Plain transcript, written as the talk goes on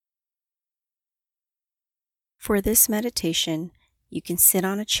For this meditation, you can sit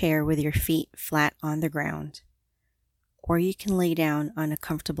on a chair with your feet flat on the ground, or you can lay down on a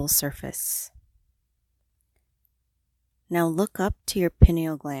comfortable surface. Now look up to your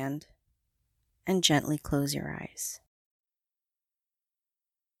pineal gland and gently close your eyes.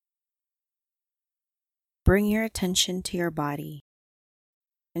 Bring your attention to your body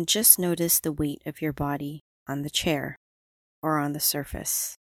and just notice the weight of your body on the chair or on the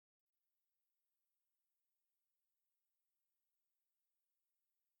surface.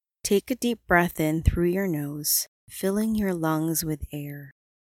 Take a deep breath in through your nose, filling your lungs with air,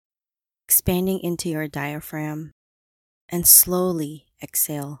 expanding into your diaphragm, and slowly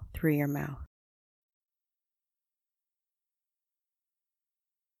exhale through your mouth.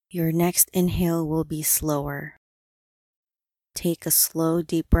 Your next inhale will be slower. Take a slow,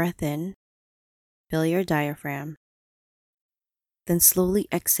 deep breath in, fill your diaphragm, then slowly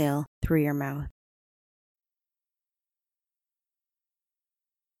exhale through your mouth.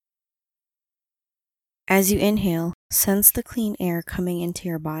 As you inhale, sense the clean air coming into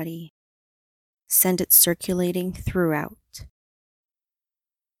your body. Send it circulating throughout.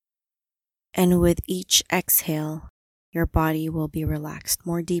 And with each exhale, your body will be relaxed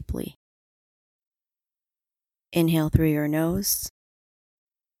more deeply. Inhale through your nose.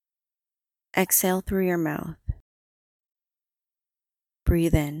 Exhale through your mouth.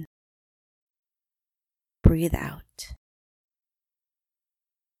 Breathe in. Breathe out.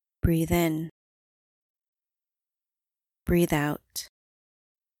 Breathe in. Breathe out.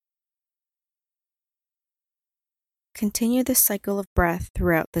 Continue this cycle of breath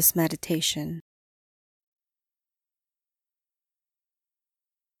throughout this meditation.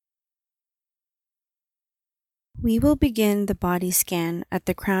 We will begin the body scan at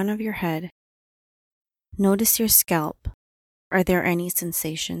the crown of your head. Notice your scalp. Are there any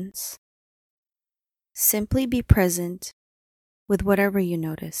sensations? Simply be present with whatever you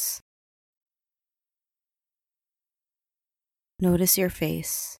notice. Notice your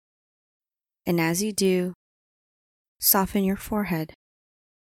face, and as you do, soften your forehead.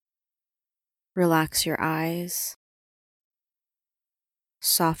 Relax your eyes,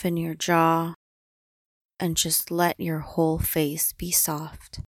 soften your jaw, and just let your whole face be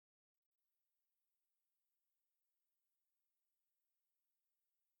soft.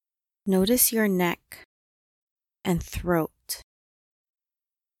 Notice your neck and throat.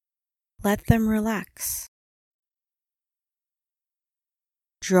 Let them relax.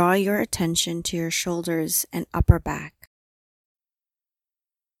 Draw your attention to your shoulders and upper back.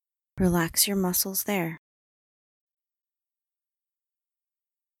 Relax your muscles there.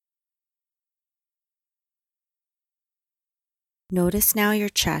 Notice now your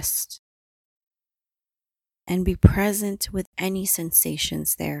chest and be present with any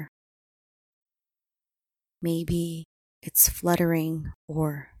sensations there. Maybe it's fluttering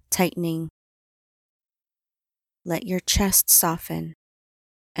or tightening. Let your chest soften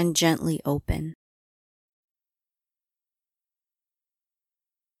and gently open.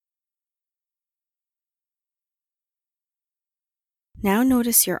 Now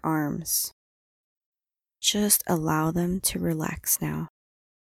notice your arms. Just allow them to relax now.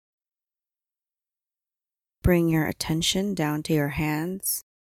 Bring your attention down to your hands.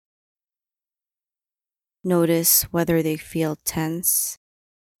 Notice whether they feel tense,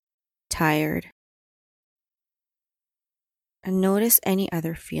 tired, and notice any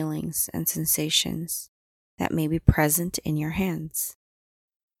other feelings and sensations that may be present in your hands.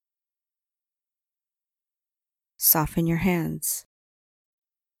 Soften your hands.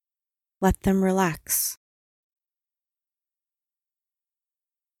 Let them relax.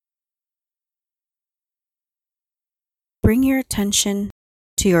 Bring your attention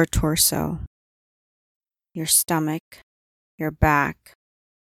to your torso, your stomach, your back.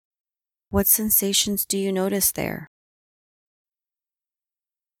 What sensations do you notice there?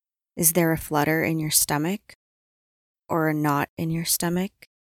 Is there a flutter in your stomach, or a knot in your stomach,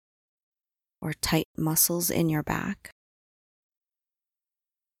 or tight muscles in your back?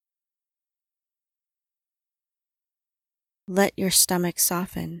 Let your stomach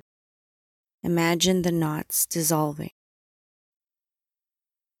soften. Imagine the knots dissolving.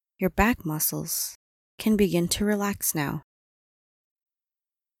 Your back muscles can begin to relax now.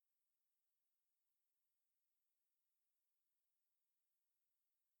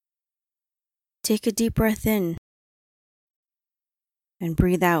 Take a deep breath in and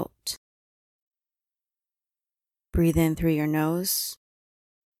breathe out. Breathe in through your nose.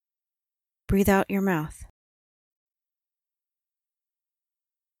 Breathe out your mouth.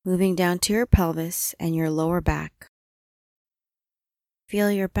 Moving down to your pelvis and your lower back.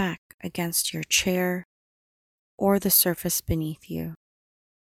 Feel your back against your chair or the surface beneath you.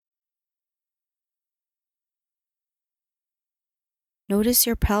 Notice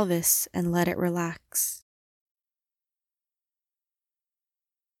your pelvis and let it relax.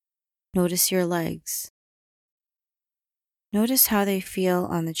 Notice your legs. Notice how they feel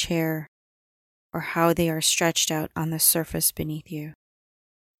on the chair or how they are stretched out on the surface beneath you.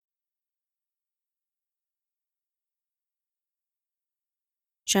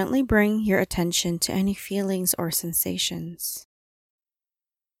 Gently bring your attention to any feelings or sensations.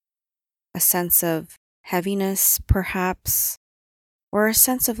 A sense of heaviness, perhaps, or a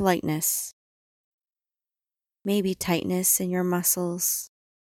sense of lightness. Maybe tightness in your muscles.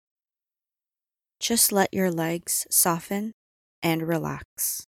 Just let your legs soften and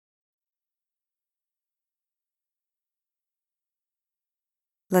relax.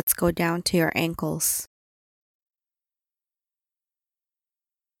 Let's go down to your ankles.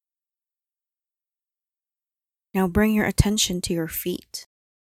 Now bring your attention to your feet.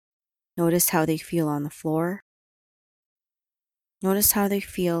 Notice how they feel on the floor. Notice how they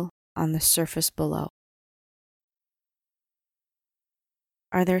feel on the surface below.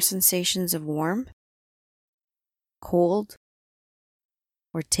 Are there sensations of warmth, cold,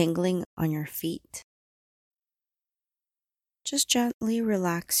 or tingling on your feet? Just gently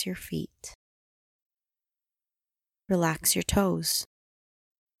relax your feet. Relax your toes.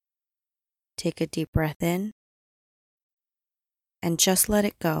 Take a deep breath in and just let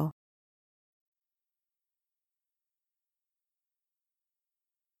it go.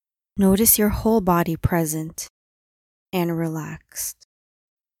 Notice your whole body present and relaxed.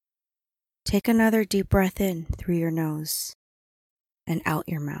 Take another deep breath in through your nose and out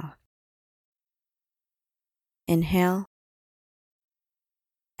your mouth. Inhale,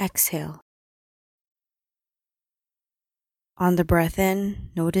 exhale. On the breath in,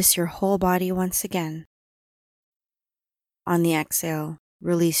 notice your whole body once again. On the exhale,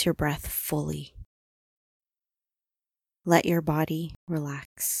 release your breath fully. Let your body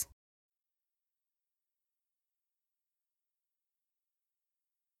relax.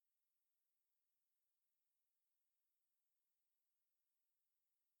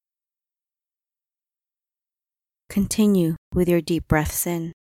 Continue with your deep breaths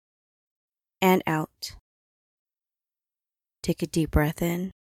in and out. Take a deep breath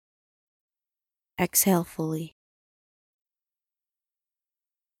in. Exhale fully.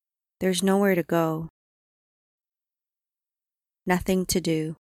 There's nowhere to go. Nothing to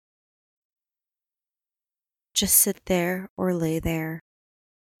do. Just sit there or lay there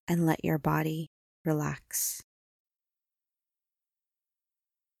and let your body relax.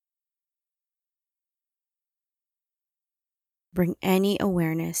 Bring any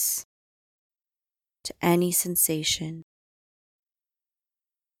awareness to any sensation.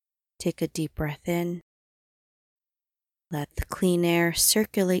 Take a deep breath in. Let the clean air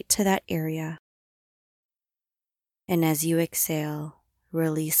circulate to that area. And as you exhale,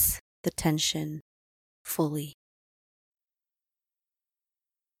 release the tension fully.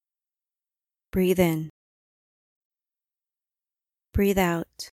 Breathe in. Breathe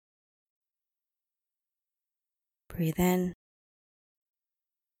out. Breathe in.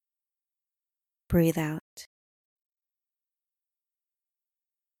 Breathe out.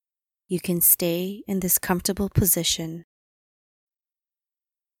 You can stay in this comfortable position,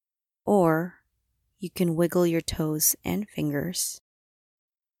 or you can wiggle your toes and fingers,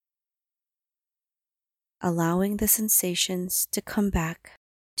 allowing the sensations to come back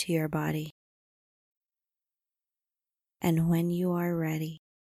to your body. And when you are ready,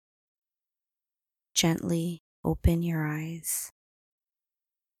 gently open your eyes.